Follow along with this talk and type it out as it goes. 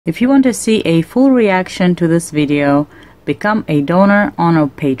If you want to see a full reaction to this video, become a donor on our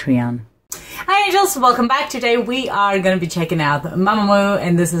Patreon. Hi Angels, welcome back. Today we are going to be checking out MAMAMOO,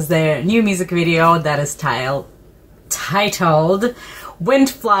 and this is their new music video that is titled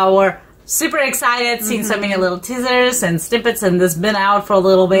Windflower. Super excited, seen so many little teasers and snippets, and this has been out for a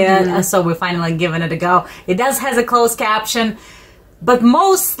little bit, so we're finally giving it a go. It does has a closed caption, but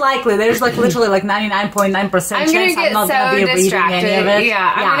most likely, there's like literally like 99.9% chance I'm not going to be reading any of it.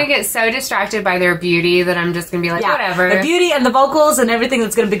 Yeah, I'm going to get so distracted by their beauty that I'm just going to be like, whatever. The beauty and the vocals and everything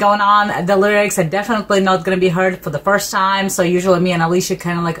that's going to be going on, the lyrics are definitely not going to be heard for the first time. So usually me and Alicia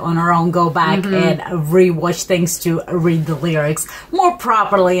kind of like on our own go back and rewatch things to read the lyrics more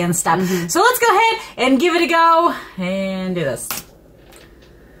properly and stuff. So let's go ahead and give it a go and do this.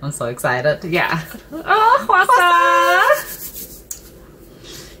 I'm so excited. Yeah. Oh, what's up?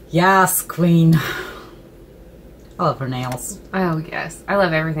 Yes, queen. I love her nails. Oh, yes. I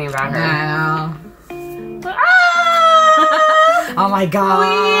love everything about her. I know. Ah! Oh my god.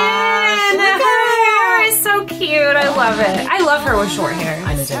 Queen! Her hair is so cute. I love it. I love her with short hair.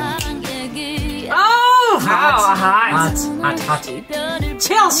 I do too. Oh! Hot. Hot.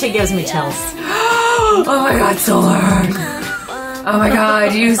 Chills. She gives me chills. Oh my god, Solar. Oh my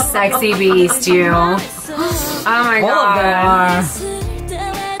god, you sexy beast, you. Oh my god. All of them are.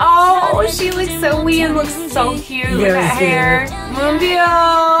 Oh, she looks so wee and looks so cute with that hair.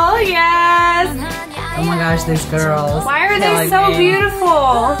 Moonbeal, yes. Oh my gosh, these girls. Why are they so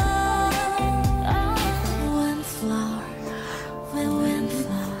beautiful?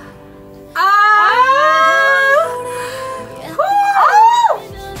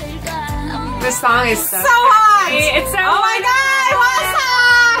 This song is so hot. It's so oh my god, Wasa!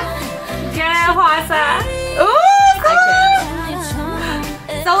 Get it, Wasa. Ooh,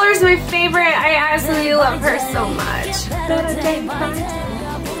 Solar's my favorite. I absolutely love her so much.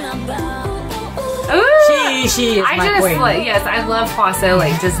 Ooh, she is my queen. Yes, I love Hwasa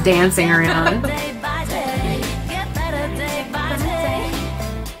like just dancing around.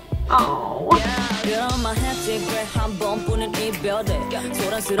 Oh.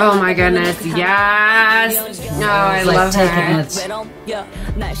 Oh my goodness, yes. Oh, I love her.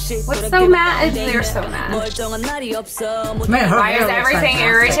 What's so mad? They're so mad. Why is everything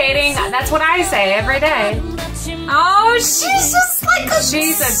irritating? That's what I say every day. Oh, she's just like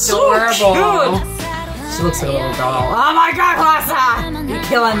she's adorable. So she looks like a little doll. Oh my god, Hwasa! You're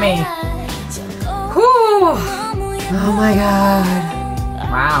killing me. Whew. Oh my god.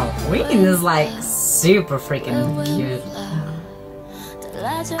 Wow, Queen is like super freaking cute.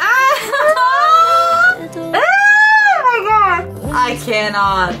 Oh my god! I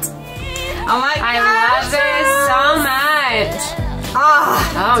cannot. Oh my god! I love this so much.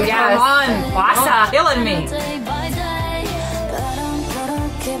 Oh yes. Come on, Hwasa, killing me.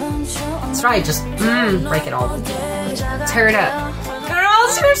 That's right. Just break it all. Tear it up.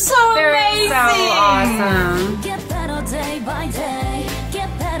 Girls, you're so amazing. So awesome.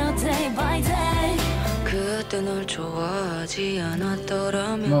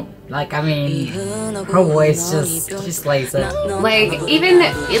 Well, like, I mean, her voice she slays it. Like, even,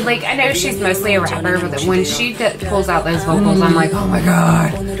 like, I know she's mostly a rapper, but when she pulls out those vocals, I'm like, oh my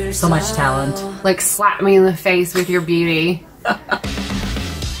god. So much talent. Like, slap me in the face with your beauty. Oh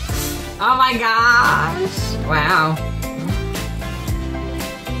my gosh. Wow.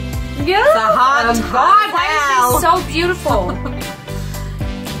 Yeah. The hot, god, why is she so beautiful?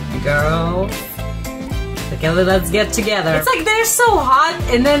 Girl. Together, let's get together. It's like they're so hot,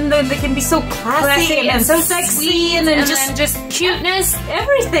 and then they can be so classy and so sexy, and then just cuteness.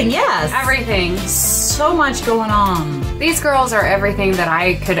 Everything, yes. Everything. So much going on. These girls are everything that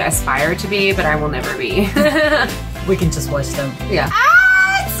I could aspire to be, but I will never be. We can just watch them. Yeah.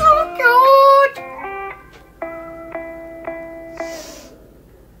 Ah, it's so cute.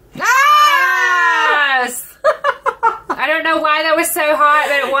 Yes. I don't know why that was so hot,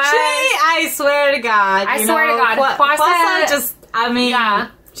 but it was. I swear to God. I swear to God. Hwasa just, I mean, yeah.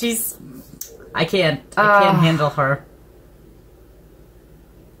 I can't handle her.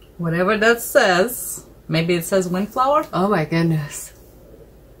 Whatever that says. Maybe it says Windflower? Oh my goodness.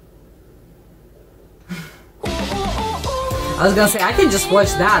 I was gonna say, I can just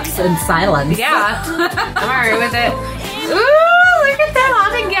watch that in silence. Yeah. I'm alright with it. Ooh, look at them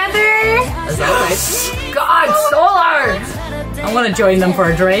all together. As always. God, Solar! I want to join them for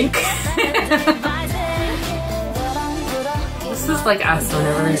a drink. This is like us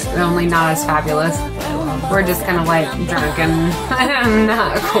whenever we're only not as fabulous. We're just kind of like drunk and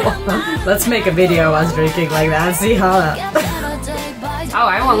not cool. Let's make a video of us drinking like that. See how that. Oh,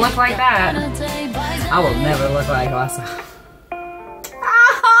 I won't look like that. I will never look like Hwasa.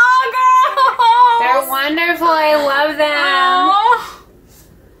 wonderful. I love them. Aww.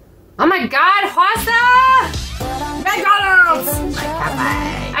 Oh my God, Hwasa! McDonald's!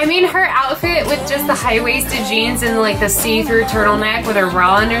 I mean, her outfit with just the high-waisted jeans and like the see-through turtleneck with her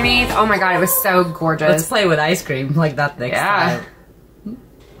bra underneath. Oh my God, it was so gorgeous. Let's play with ice cream like that next time.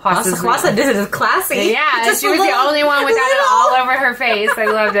 Hwasa, this is classy. Yeah, she was the only one with that all over her face. I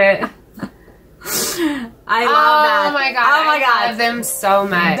loved it. I love that. Oh my God. Oh my God. I love them so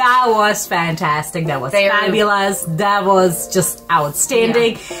much. That was fantastic. That was fabulous. That was just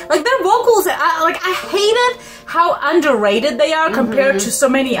outstanding. Yeah. Like their vocals, I hated how underrated they are compared to so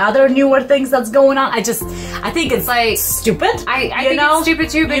many other newer things that's going on. I think it's like stupid. I think it's stupid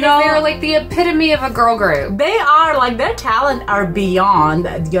too, because they're like the epitome of a girl group. They are like, their talent are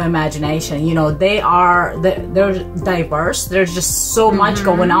beyond your imagination. You know, they're diverse. There's just so much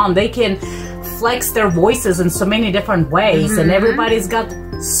going on. They can flex their voices in so many different ways, and everybody's got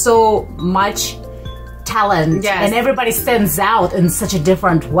so much talent, and everybody stands out in such a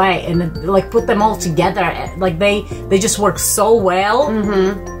different way, and like put them all together, like they just work so well.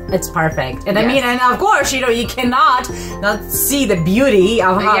 It's perfect. And I mean, and of course, you know, you cannot not see the beauty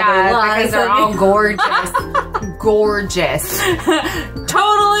of how they look, because they're all gorgeous. Gorgeous.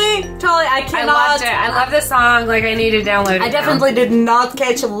 Totally. I cannot. I loved it. I love the song. Like, I need to download it. I definitely did not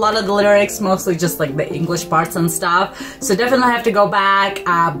catch a lot of the lyrics, mostly just like the English parts and stuff. So definitely have to go back.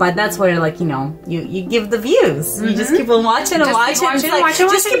 But that's where, like, you know, you give the views. You just keep on watching and watching.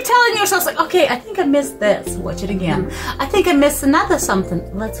 Just keep telling yourself, like, okay, I think I missed this. Watch it again. I think I missed another something.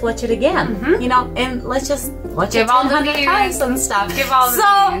 Let's watch it again. You know, and let's just watch it 100 times and stuff. Give all the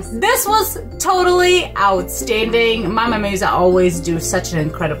views. This was totally outstanding. MAMAMOO always do such an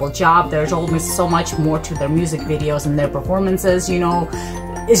incredible job. There's always so much more to their music videos and their performances, you know.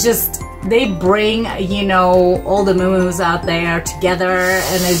 It's just, they bring, you know, all the moo-moos out there together,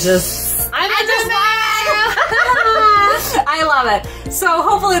 and it just... I love it. So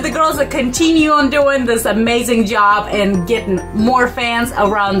hopefully the girls will continue on doing this amazing job and getting more fans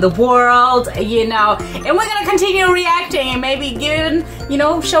around the world, you know. And we're gonna continue reacting and maybe giving, you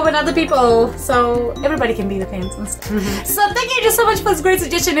know, showing other people so everybody can be the fans and stuff. So thank you just so much for this great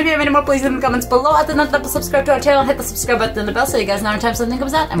suggestion. If you have any more, please leave in the comments below. At the note to subscribe to our channel, hit the subscribe button and the bell so you guys know every time something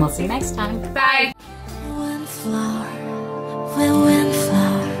comes out. And we'll see you next time. Bye.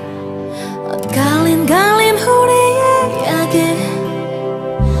 Galing-galing huli yagi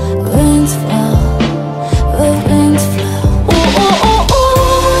windflower